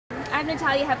I'm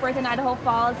Natalia Hepworth in Idaho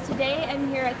Falls. Today I'm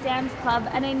here at Sam's Club,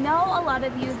 and I know a lot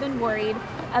of you have been worried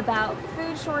about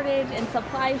food shortage and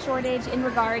supply shortage in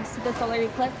regards to the solar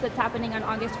eclipse that's happening on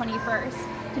August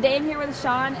 21st. Today I'm here with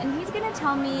Sean, and he's going to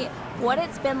tell me what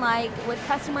it's been like with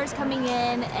customers coming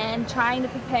in and trying to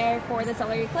prepare for the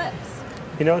solar eclipse.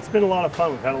 You know, it's been a lot of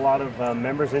fun. We've had a lot of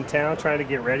members in town trying to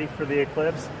get ready for the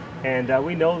eclipse, and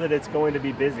we know that it's going to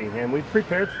be busy, and we've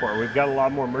prepared for it. We've got a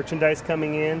lot more merchandise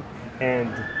coming in,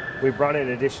 and we brought in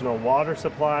additional water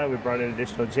supply, we brought in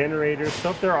additional generators,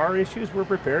 so if there are issues, we're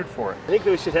prepared for it. I think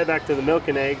that we should head back to the milk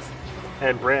and eggs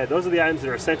and bread. Those are the items that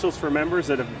are essentials for members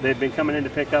that they've been coming in to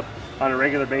pick up on a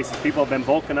regular basis. People have been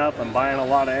bulking up and buying a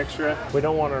lot of extra. We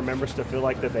don't want our members to feel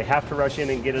like that they have to rush in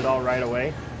and get it all right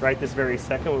away, right this very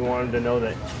second. We want them to know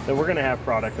that we're going to have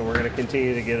product and we're going to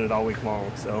continue to get it all week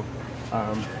long. So,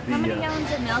 how many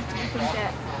gallons of milk do you think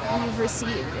that you've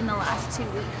received in the last 2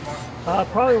 weeks?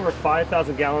 Probably over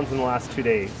 5,000 gallons in the last 2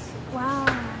 days. Wow.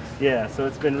 Yeah, so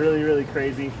it's been really, really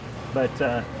crazy.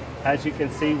 But as you can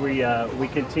see, we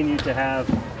continue to have,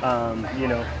 you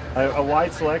know, a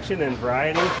wide selection and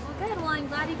variety. Well, good. Well, I'm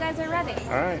glad you guys are ready.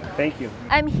 All right, thank you.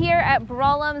 I'm here at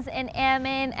Brollum's in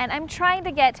Ammon, and I'm trying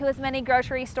to get to as many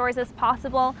grocery stores as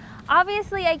possible.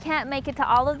 Obviously, I can't make it to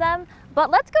all of them, but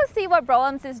let's go see what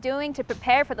Brollum's is doing to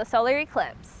prepare for the solar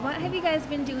eclipse. What have you guys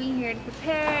been doing here to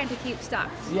prepare and to keep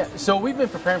stocked? Yeah, so we've been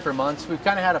preparing for months. We've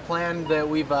kind of had a plan that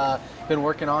we've been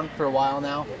working on for a while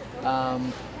now.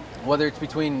 Whether it's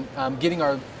between getting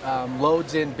our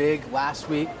loads in big last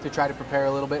week to try to prepare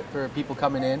a little bit for people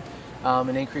coming in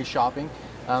and increase shopping.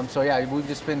 So yeah, we've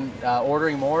just been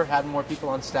ordering more, having more people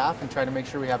on staff, and trying to make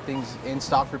sure we have things in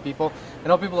stock for people. I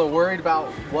know people are worried about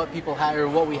what people have or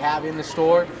what we have in the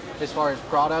store as far as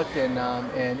product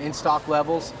and in stock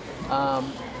levels.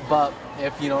 But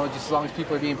if you know, just as long as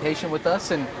people are being patient with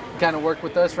us and kind of work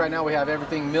with us, right now we have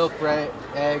everything: milk, bread,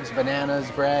 eggs, bananas,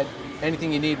 bread,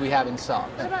 anything you need we have in stock.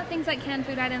 What about things like canned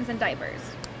food items and diapers?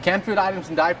 Canned food items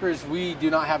and diapers we do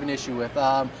not have an issue with.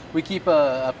 We keep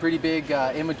a pretty big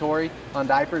inventory on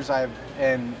diapers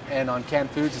and on canned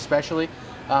foods especially.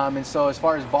 And so as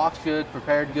far as boxed goods,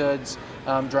 prepared goods,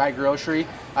 dry grocery,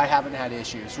 I haven't had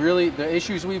issues. Really, the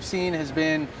issues we've seen has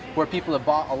been where people have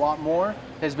bought a lot more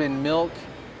has been milk,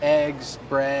 eggs,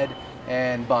 bread,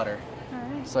 and butter.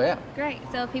 So yeah. Great.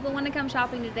 So if people want to come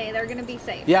shopping today, they're going to be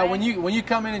safe. Yeah, right? when you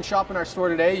come in and shop in our store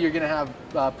today, you're going to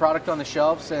have product on the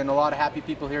shelves and a lot of happy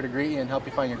people here to greet you and help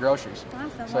you find your groceries.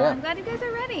 Awesome. So, well, yeah. I'm glad you guys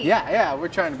are ready. Yeah, we're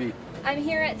trying to be. I'm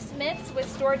here at Smith's with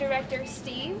store director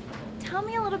Steve. Tell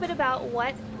me a little bit about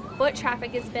what foot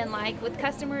traffic has been like with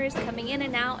customers coming in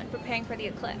and out and preparing for the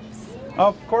eclipse.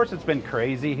 Of course, it's been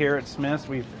crazy here at Smith's.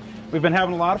 We've been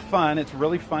having a lot of fun. It's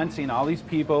really fun seeing all these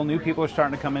people. New people are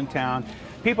starting to come in town.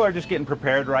 People are just getting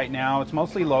prepared right now. It's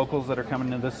mostly locals that are coming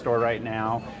to this store right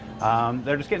now.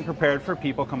 They're just getting prepared for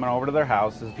people coming over to their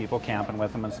houses, people camping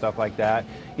with them and stuff like that.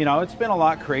 You know, it's been a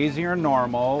lot crazier than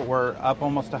normal. We're up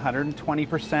almost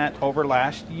 120% over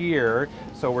last year,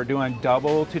 so we're doing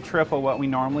double to triple what we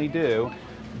normally do.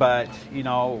 But, you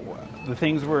know, the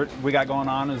things we got going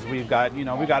on is we've got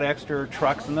extra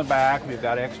trucks in the back, we've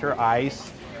got extra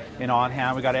ice, you know, on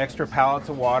hand. We got extra pallets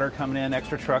of water coming in,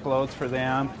 extra truckloads for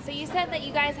them. So you said that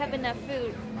you guys have enough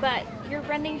food, but you're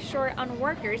running short on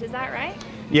workers, is that right?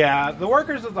 Yeah, the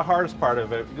workers is the hardest part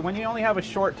of it. When you only have a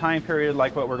short time period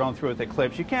like what we're going through with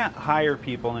Eclipse, you can't hire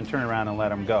people and turn around and let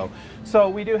them go. So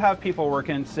we do have people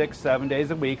working 6-7 days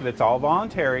a week. That's all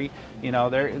voluntary. You know,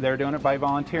 they're doing it by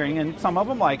volunteering, and some of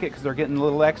them like it because they're getting a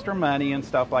little extra money and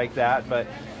stuff like that. But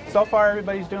so far,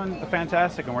 everybody's doing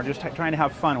fantastic, and we're just trying to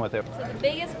have fun with it. So the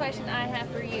biggest question I have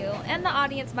for you, and the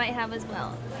audience might have as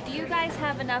well, do you guys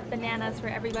have enough bananas for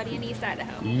everybody in East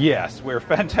Idaho? Yes, we're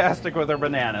fantastic with our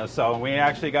bananas. So we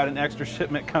actually got an extra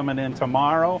shipment coming in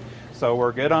tomorrow, so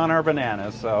we're good on our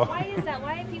bananas. So why is that?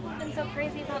 Why have people been so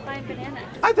crazy about buying bananas?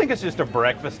 I think it's just a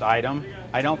breakfast item.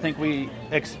 I don't think we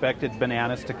expected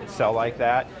bananas to sell like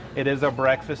that. It is a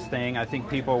breakfast thing. I think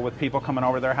with people coming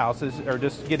over their houses are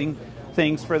just getting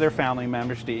things for their family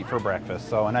members to eat for breakfast.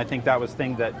 So, and I think that was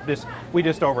thing that we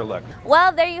just overlooked.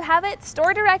 Well, there you have it.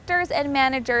 Store directors and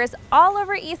managers all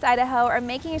over East Idaho are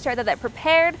making sure that they're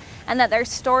prepared and that their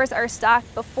stores are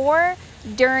stocked before,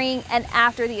 during, and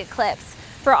after the eclipse.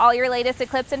 For all your latest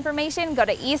eclipse information, go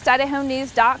to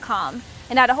eastidahonews.com.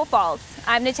 In Idaho Falls,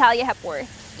 I'm Natalia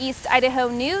Hepworth,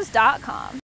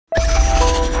 eastidahonews.com.